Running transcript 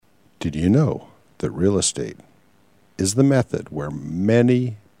Did you know that real estate is the method where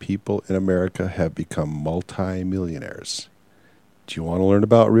many people in America have become multimillionaires? Do you want to learn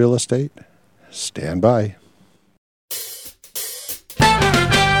about real estate? Stand by.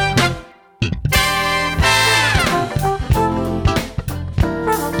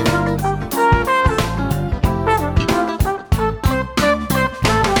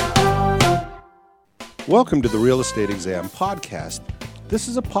 Welcome to the Real Estate Exam Podcast. This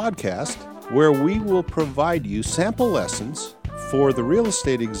is a podcast where we will provide you sample lessons for the real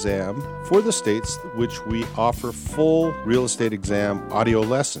estate exam for the states which we offer full real estate exam audio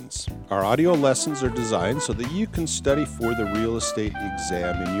lessons. Our audio lessons are designed so that you can study for the real estate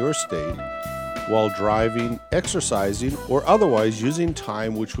exam in your state while driving, exercising, or otherwise using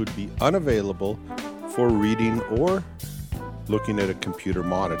time which would be unavailable for reading or looking at a computer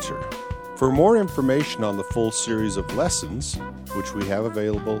monitor. For more information on the full series of lessons, which we have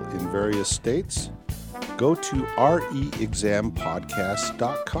available in various states, go to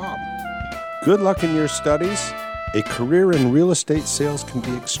reexampodcast.com. Good luck in your studies. A career in real estate sales can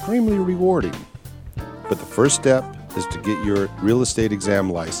be extremely rewarding, but the first step is to get your real estate exam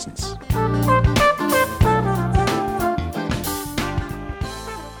license.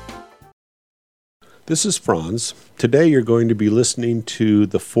 This is Franz. Today you're going to be listening to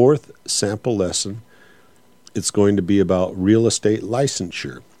the fourth sample lesson. It's going to be about real estate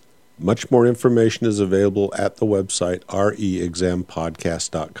licensure. Much more information is available at the website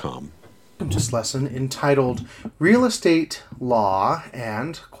reexampodcast.com. Welcome to this lesson entitled Real Estate Law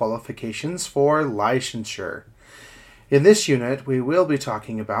and Qualifications for Licensure. In this unit, we will be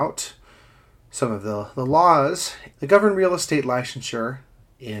talking about some of the laws that govern real estate licensure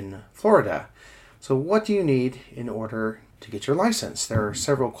in Florida. So what do you need in order to get your license? There are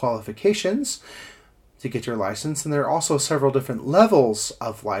several qualifications to get your license, and there are also several different levels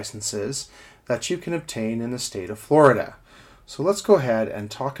of licenses that you can obtain in the state of Florida. So let's go ahead and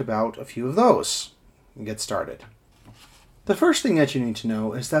talk about a few of those and get started. The first thing that you need to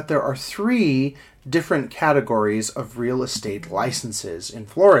know is that there are three different categories of real estate licenses in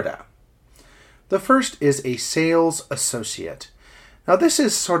Florida. The first is a sales associate. Now this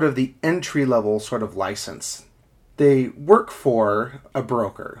is sort of the entry-level sort of license. They work for a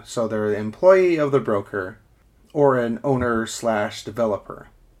broker, so they're an employee of the broker or an owner/developer.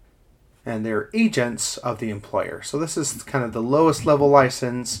 And they're agents of the employer. So this is kind of the lowest level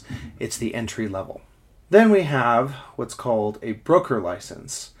license. It's the entry level. Then we have what's called a broker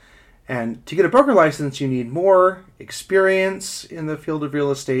license. And to get a broker license, you need more experience in the field of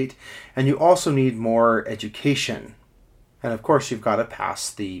real estate, and you also need more education. And of course, you've got to pass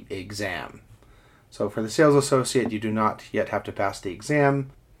the exam. So for the sales associate, you do not yet have to pass the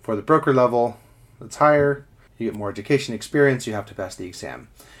exam. For the broker level, that's higher. You get more education experience, you have to pass the exam.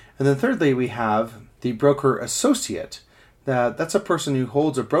 And then thirdly, we have the broker associate. That's a person who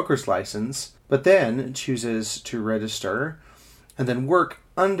holds a broker's license, but then chooses to register and then work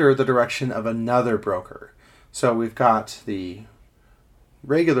under the direction of another broker. So we've got the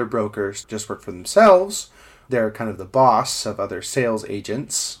regular brokers just work for themselves. They're kind of the boss of other sales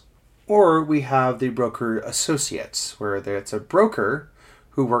agents. Or we have the broker associates, where it's a broker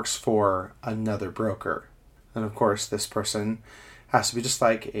who works for another broker. And of course, this person has to be just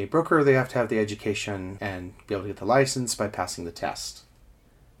like a broker. They have to have the education and be able to get the license by passing the test.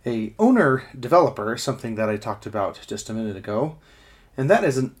 A owner-developer, something that I talked about just a minute ago, and that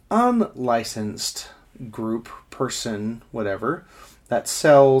is an unlicensed group, person, whatever, that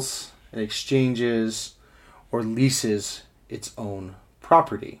sells and exchanges or leases its own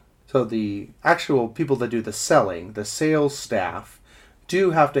property. So the actual people that do the selling, the sales staff,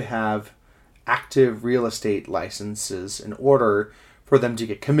 do have to have active real estate licenses in order for them to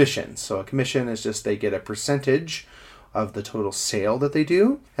get commissions. So a commission is just they get a percentage of the total sale that they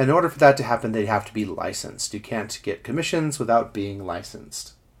do. And in order for that to happen, they have to be licensed. You can't get commissions without being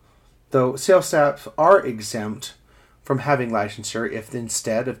licensed. Though sales staff are exempt from having licensure if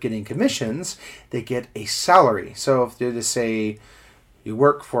instead of getting commissions, they get a salary. So if they just say you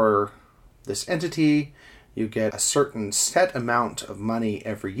work for this entity, you get a certain set amount of money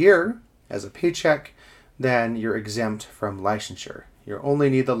every year as a paycheck, then you're exempt from licensure. You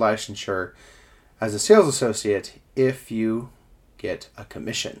only need the licensure as a sales associate if you get a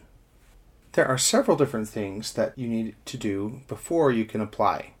commission. There are several different things that you need to do before you can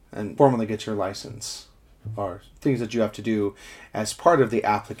apply and formally get your license, or things that you have to do as part of the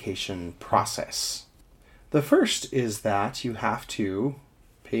application process. The first is that you have to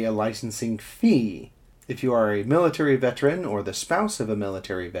pay a licensing fee. If you are a military veteran or the spouse of a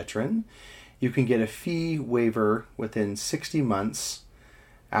military veteran, you can get a fee waiver within 60 months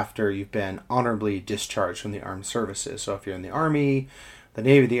after you've been honorably discharged from the armed services. So if you're in the Army, the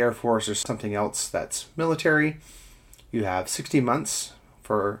Navy, the Air Force, or something else that's military, you have 60 months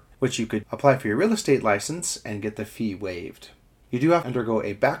for which you could apply for your real estate license and get the fee waived. You do have to undergo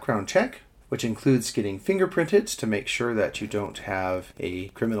a background check, which includes getting fingerprinted to make sure that you don't have a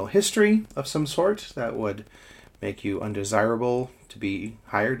criminal history of some sort that would make you undesirable to be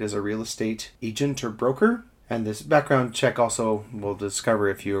hired as a real estate agent or broker. And this background check also will discover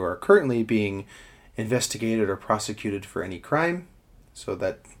if you are currently being investigated or prosecuted for any crime, so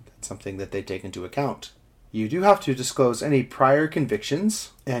that's something that they take into account. You do have to disclose any prior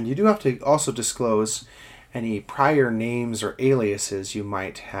convictions, and you do have to also disclose any prior names or aliases you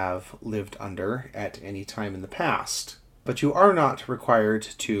might have lived under at any time in the past. But you are not required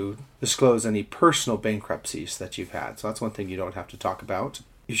to disclose any personal bankruptcies that you've had. So that's one thing you don't have to talk about.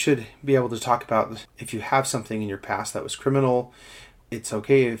 You should be able to talk about if you have something in your past that was criminal. It's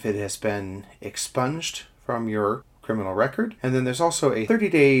okay if it has been expunged from your criminal record. And then there's also a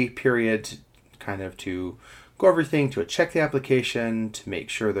 30-day period kind of to go over everything, to check the application, to make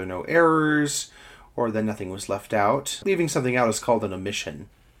sure there are no errors, or that nothing was left out. Leaving something out is called an omission,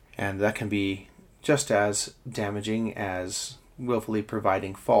 and that can be just as damaging as willfully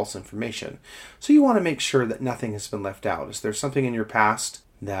providing false information. So you want to make sure that nothing has been left out. Is there something in your past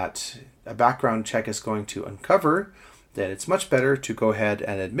that a background check is going to uncover, then it's much better to go ahead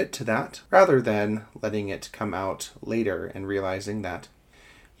and admit to that rather than letting it come out later and realizing that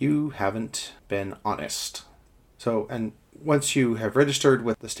you haven't been honest. So, and once you have registered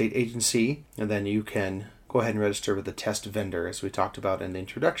with the state agency, and then you can go ahead and register with the test vendor, as we talked about in the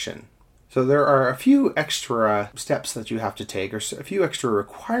introduction. So there are a few extra steps that you have to take, or a few extra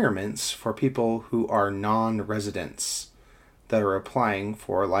requirements for people who are non-residents that are applying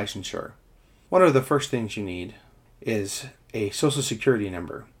for licensure. One of the first things you need is a social security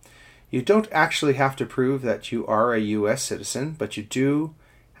number. You don't actually have to prove that you are a U.S. citizen, but you do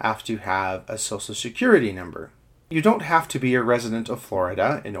have to have a social security number. You don't have to be a resident of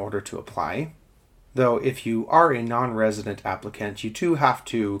Florida in order to apply, though if you are a non-resident applicant, you do have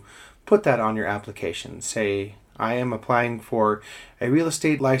to put that on your application. Say, I am applying for a real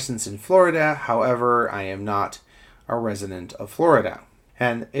estate license in Florida, however, I am not a resident of Florida.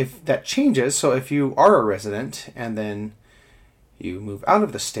 And if that changes, so if you are a resident and then you move out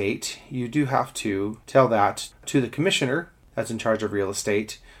of the state, you do have to tell that to the commissioner that's in charge of real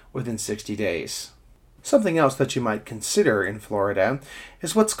estate within 60 days. Something else that you might consider in Florida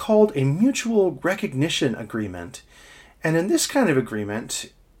is what's called a mutual recognition agreement. And in this kind of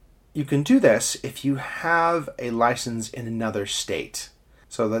agreement, you can do this if you have a license in another state.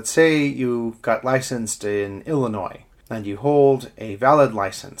 So let's say you got licensed in Illinois and you hold a valid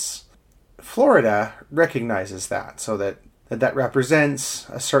license. Florida recognizes that, so that represents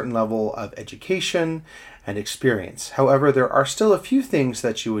a certain level of education and experience. However, there are still a few things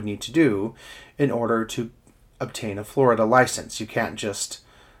that you would need to do in order to obtain a Florida license. You can't just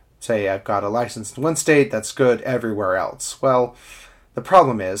say, I've got a license in one state, that's good everywhere else. Well, the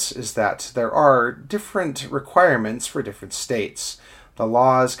problem is that there are different requirements for different states. The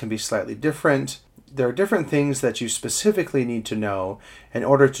laws can be slightly different. There are different things that you specifically need to know in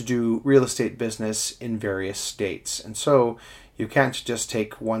order to do real estate business in various states. And so you can't just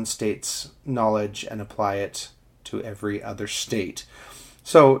take one state's knowledge and apply it to every other state.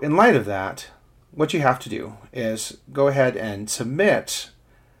 So in light of that, what you have to do is go ahead and submit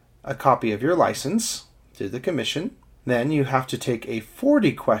a copy of your license to the commission. Then you have to take a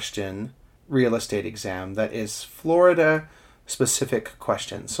 40-question real estate exam that is Florida-specific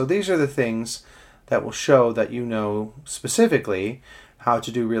questions. So these are the things that will show that you know specifically how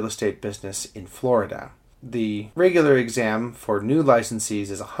to do real estate business in Florida. The regular exam for new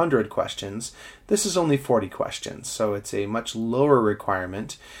licensees is 100 questions. This is only 40 questions, so it's a much lower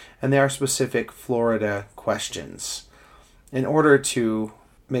requirement, and they are specific Florida questions. In order to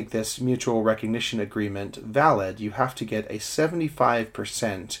make this mutual recognition agreement valid, you have to get a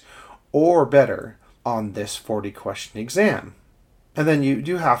 75% or better on this 40-question exam. And then you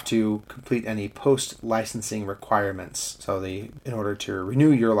do have to complete any post-licensing requirements. So in order to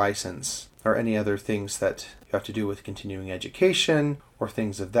renew your license, or any other things that you have to do with continuing education, or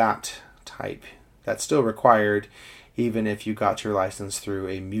things of that type, that's still required even if you got your license through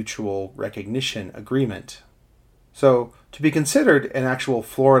a mutual recognition agreement. So to be considered an actual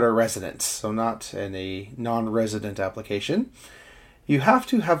Florida resident, so not in a non-resident application, you have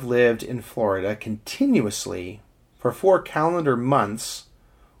to have lived in Florida continuously for 4 calendar months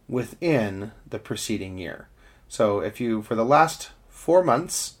within the preceding year. So if you, for the last 4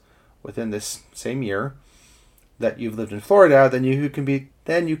 months within this same year that you've lived in Florida, then you can be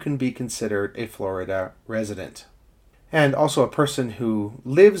then you can be considered a Florida resident. And also a person who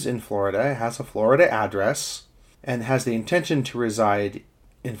lives in Florida, has a Florida address, and has the intention to reside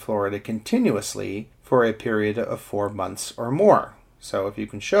in Florida continuously for a period of 4 months or more. So if you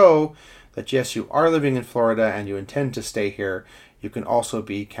can show that yes, you are living in Florida and you intend to stay here, you can also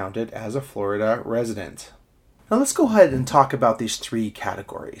be counted as a Florida resident. Now let's go ahead and talk about these 3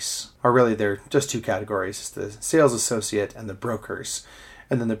 categories. Or really, they're just 2 categories. It's the sales associate and the brokers.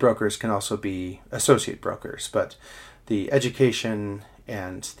 And then the brokers can also be associate brokers. But the education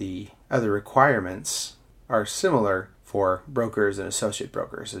and the other requirements are similar for brokers and associate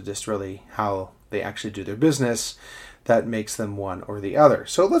brokers. It's just really how they actually do their business that makes them one or the other.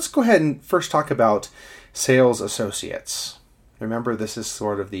 So let's go ahead and first talk about sales associates. Remember, this is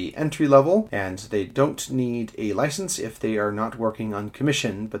sort of the entry level, and they don't need a license if they are not working on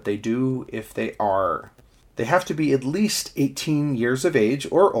commission, but they do if they are. They have to be at least 18 years of age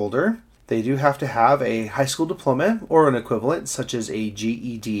or older. They do have to have a high school diploma or an equivalent, such as a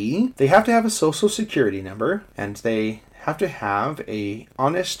GED. They have to have a social security number, and they have to have a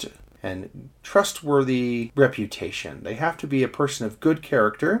honest and trustworthy reputation. They have to be a person of good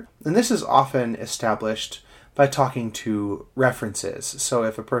character, and this is often established by talking to references. So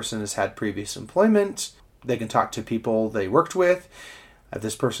if a person has had previous employment, they can talk to people they worked with. If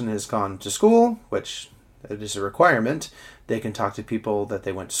this person has gone to school, which it is a requirement, they can talk to people that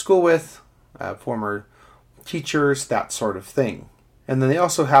they went to school with, former teachers, that sort of thing. And then they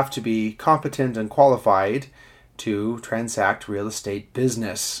also have to be competent and qualified to transact real estate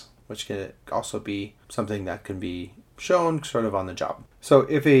business, which can also be something that can be shown sort of on the job. So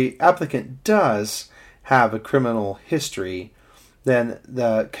if an applicant does have a criminal history, then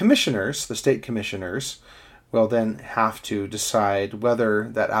the commissioners, the state commissioners, will then have to decide whether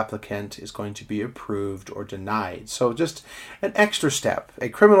that applicant is going to be approved or denied. So just an extra step. A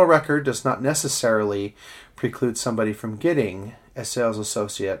criminal record does not necessarily preclude somebody from getting a sales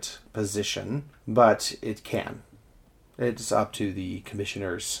associate position, but it can. It's up to the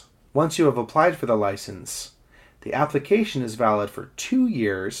commissioners. Once you have applied for the license, the application is valid for 2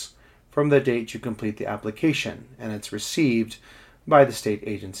 years from the date you complete the application, and it's received by the state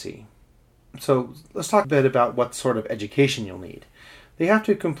agency. So let's talk a bit about what sort of education you'll need. They have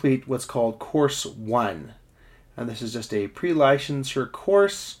to complete what's called Course 1, and this is just a pre-licensure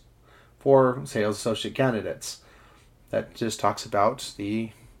course for sales associate candidates that just talks about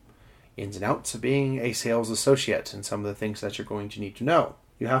the ins and outs of being a sales associate and some of the things that you're going to need to know.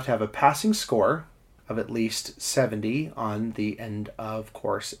 You have to have a passing score of at least 70 on the end of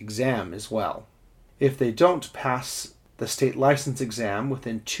course exam as well. If they don't pass the state license exam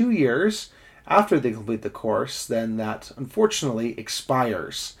within 2 years after they complete the course, then that unfortunately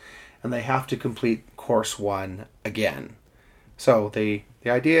expires and they have to complete Course 1 again. So the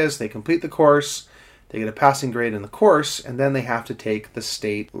idea is they complete the course, they get a passing grade in the course, and then they have to take the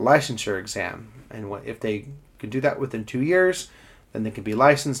state licensure exam. And if they can do that within 2 years, then they can be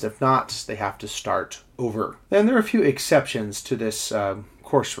licensed. If not, they have to start over. Then there are a few exceptions to this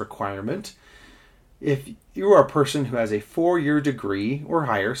course requirement. If you are a person who has a 4-year degree or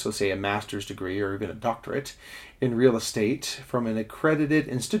higher, so say a master's degree or even a doctorate in real estate from an accredited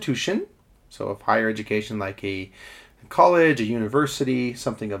institution, so of higher education like a college, a university,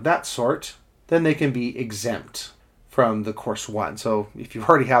 something of that sort, then they can be exempt from the Course 1. So if you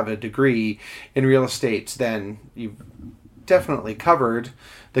already have a degree in real estate, then you've definitely covered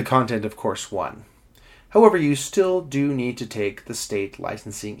the content of Course 1. However, you still do need to take the state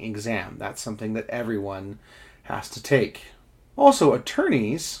licensing exam. That's something that everyone has to take. Also,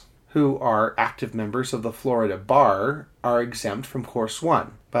 attorneys who are active members of the Florida Bar are exempt from Course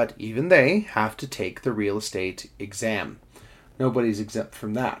 1, but even they have to take the real estate exam. Nobody's exempt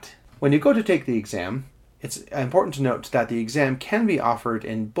from that. When you go to take the exam, it's important to note that the exam can be offered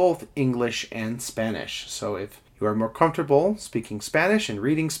in both English and Spanish. So if you are more comfortable speaking Spanish and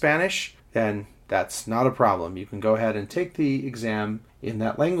reading Spanish, then that's not a problem. You can go ahead and take the exam in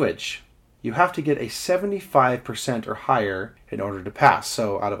that language. You have to get a 75% or higher in order to pass.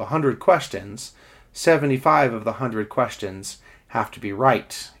 So out of 100 questions, 75 of the 100 questions have to be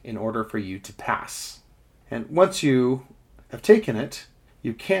right in order for you to pass. And once you have taken it,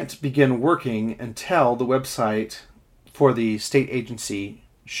 you can't begin working until the website for the state agency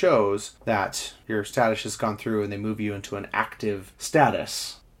shows that your status has gone through and they move you into an active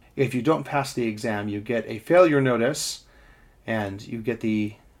status. If you don't pass the exam, you get a failure notice and you get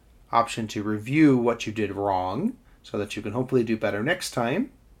the option to review what you did wrong so that you can hopefully do better next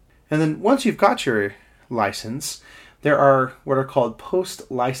time. And then once you've got your license, there are what are called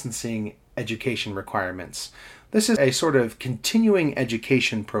post-licensing education requirements. This is a sort of continuing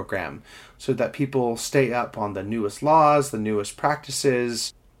education program so that people stay up on the newest laws, the newest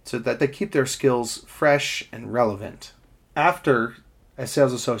practices, so that they keep their skills fresh and relevant. After a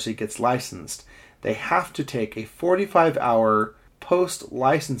sales associate gets licensed, they have to take a 45-hour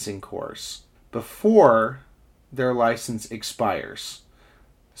post-licensing course before their license expires.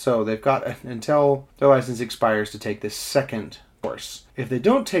 So they've got until their license expires to take this second course. If they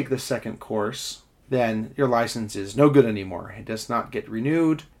don't take the second course, then your license is no good anymore. It does not get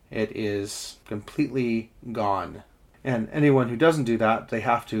renewed. It is completely gone. And anyone who doesn't do that, they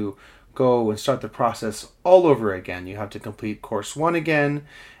have to go and start the process all over again. You have to complete course 1 again,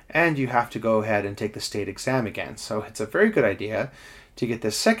 and you have to go ahead and take the state exam again. So it's a very good idea to get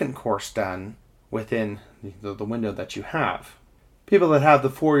the second course done within the window that you have. People that have the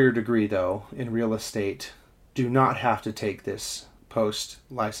 4-year degree, though, in real estate do not have to take this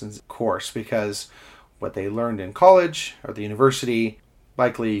post-license course because what they learned in college or the university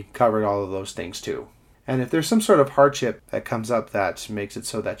likely covered all of those things too. And if there's some sort of hardship that comes up that makes it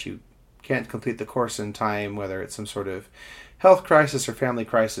so that you can't complete the course in time, whether it's some sort of health crisis or family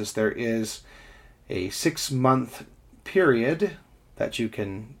crisis, there is a 6-month period that you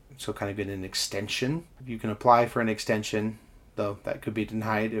can kind of get an extension. You can apply for an extension, though that could be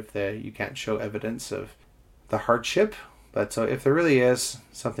denied if you can't show evidence of the hardship. But so if there really is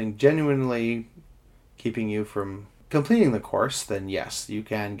something genuinely keeping you from completing the course, then yes, you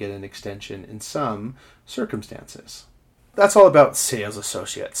can get an extension in some circumstances. That's all about sales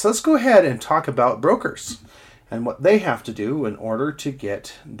associates. Let's go ahead and talk about brokers and what they have to do in order to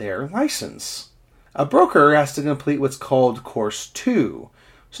get their license. A broker has to complete what's called Course 2.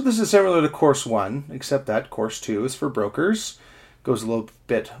 So this is similar to Course 1, except that Course 2 is for brokers. Goes a little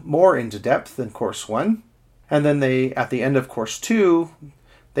bit more into depth than Course 1. And then at the end of Course 2,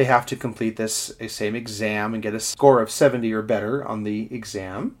 they have to complete this same exam and get a score of 70 or better on the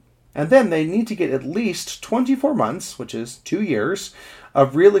exam. And then they need to get at least 24 months, which is 2 years,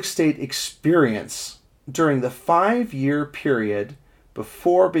 of real estate experience during the 5-year period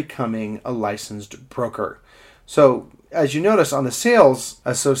before becoming a licensed broker. So, as you notice on the sales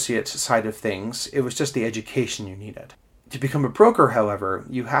associate side of things, it was just the education you needed. To become a broker, however,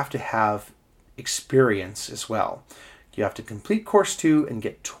 you have to have experience as well. You have to complete Course 2 and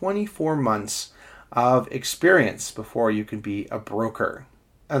get 24 months of experience before you can be a broker.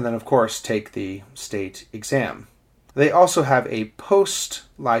 And then, of course, take the state exam. They also have a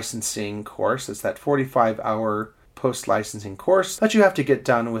post-licensing course. It's that 45-hour post-licensing course that you have to get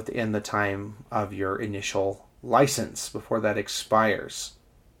done within the time of your initial license before that expires.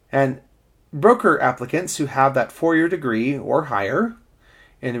 And broker applicants who have that 4-year degree or higher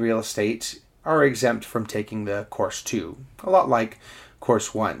in real estate are exempt from taking the Course 2. A lot like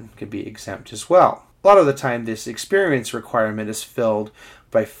Course 1 can be exempt as well. A lot of the time, this experience requirement is filled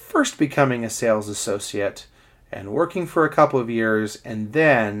by first becoming a sales associate and working for a couple of years and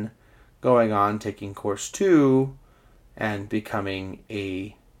then going on taking Course 2 and becoming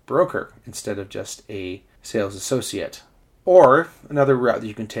a broker instead of just a sales associate. Or another route that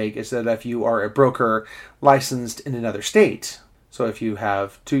you can take is that if you are a broker licensed in another state, so if you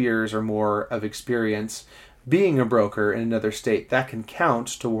have 2 years or more of experience being a broker in another state, that can count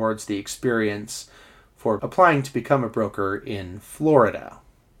towards the experience for applying to become a broker in Florida.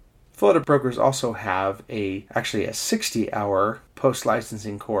 Florida brokers also have actually a 60-hour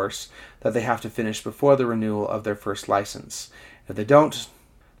post-licensing course that they have to finish before the renewal of their first license. If they don't,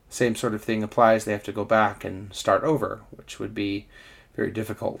 same sort of thing applies. They have to go back and start over, which would be very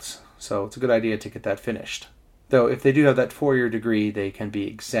difficult. So it's a good idea to get that finished. Though if they do have that 4-year degree, they can be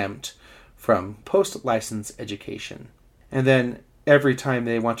exempt from post-license education. And then every time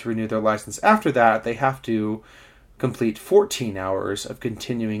they want to renew their license after that, they have to complete 14 hours of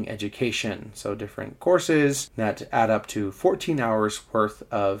continuing education. So different courses that add up to 14 hours worth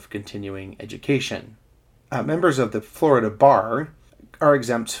of continuing education. Members of the Florida Bar are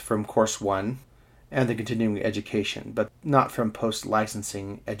exempt from Course 1 and the continuing education, but not from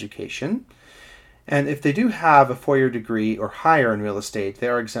post-licensing education. And if they do have a 4-year degree or higher in real estate, they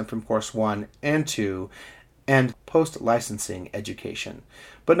are exempt from Course 1 and 2 and post-licensing education,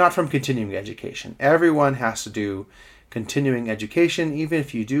 but not from continuing education. Everyone has to do continuing education. Even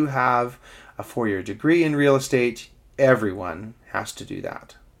if you do have a 4-year degree in real estate, everyone has to do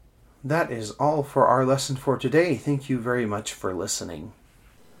that. That is all for our lesson for today. Thank you very much for listening.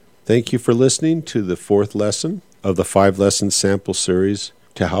 Thank you for listening to the 4th lesson of the 5-lesson sample series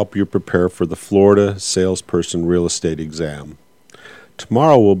to help you prepare for the Florida Salesperson Real Estate Exam.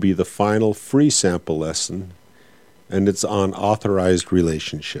 Tomorrow will be the final free sample lesson, and it's on authorized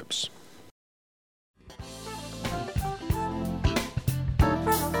relationships.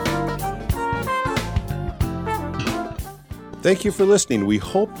 Thank you for listening. We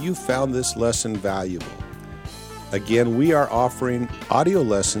hope you found this lesson valuable. Again, we are offering audio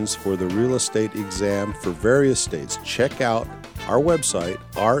lessons for the real estate exam for various states. Check out our website,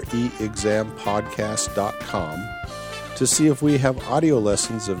 reexampodcast.com, to see if we have audio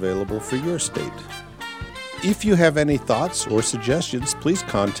lessons available for your state. If you have any thoughts or suggestions, please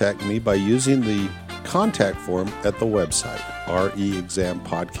contact me by using the contact form at the website,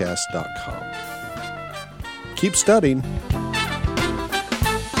 reexampodcast.com. Keep studying.